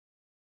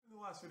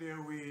last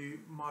video, we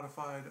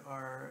modified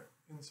our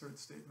insert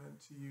statement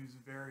to use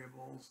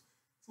variables.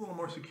 It's a little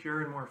more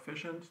secure and more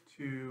efficient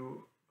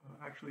to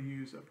actually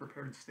use a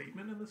prepared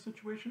statement in this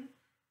situation.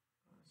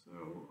 So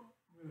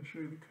I'm going to show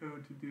you the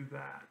code to do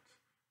that.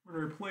 We're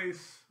going to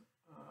replace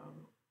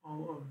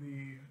all of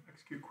the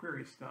execute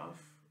query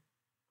stuff.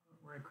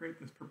 We're going to create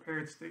this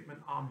prepared statement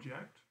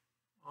object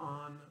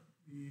on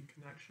the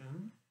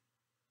connection.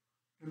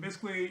 And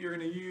basically, you're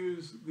going to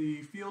use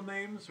the field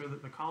names or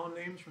the column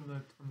names from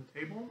the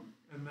table,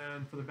 and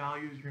then for the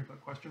values, you're going to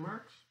put question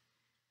marks.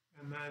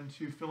 And then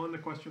to fill in the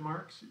question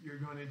marks, you're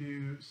going to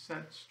do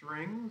set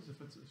strings if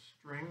it's a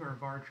string or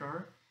a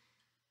varchar,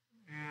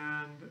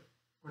 and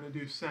we're going to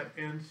do set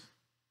int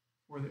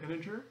for the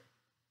integer,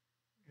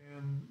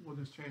 and we'll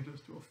just change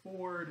this to a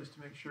 4 just to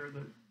make sure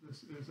that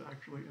this is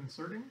actually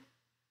inserting.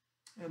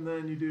 And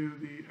then you do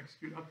the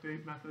execute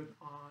update method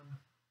on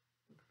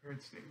the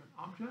prepared statement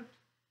object.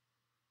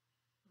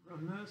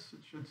 Run this,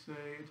 it should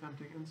say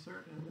attempting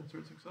insert and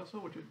insert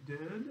successful, which it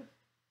did.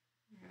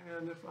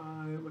 And if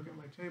I look at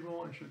my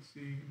table, I should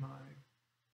see my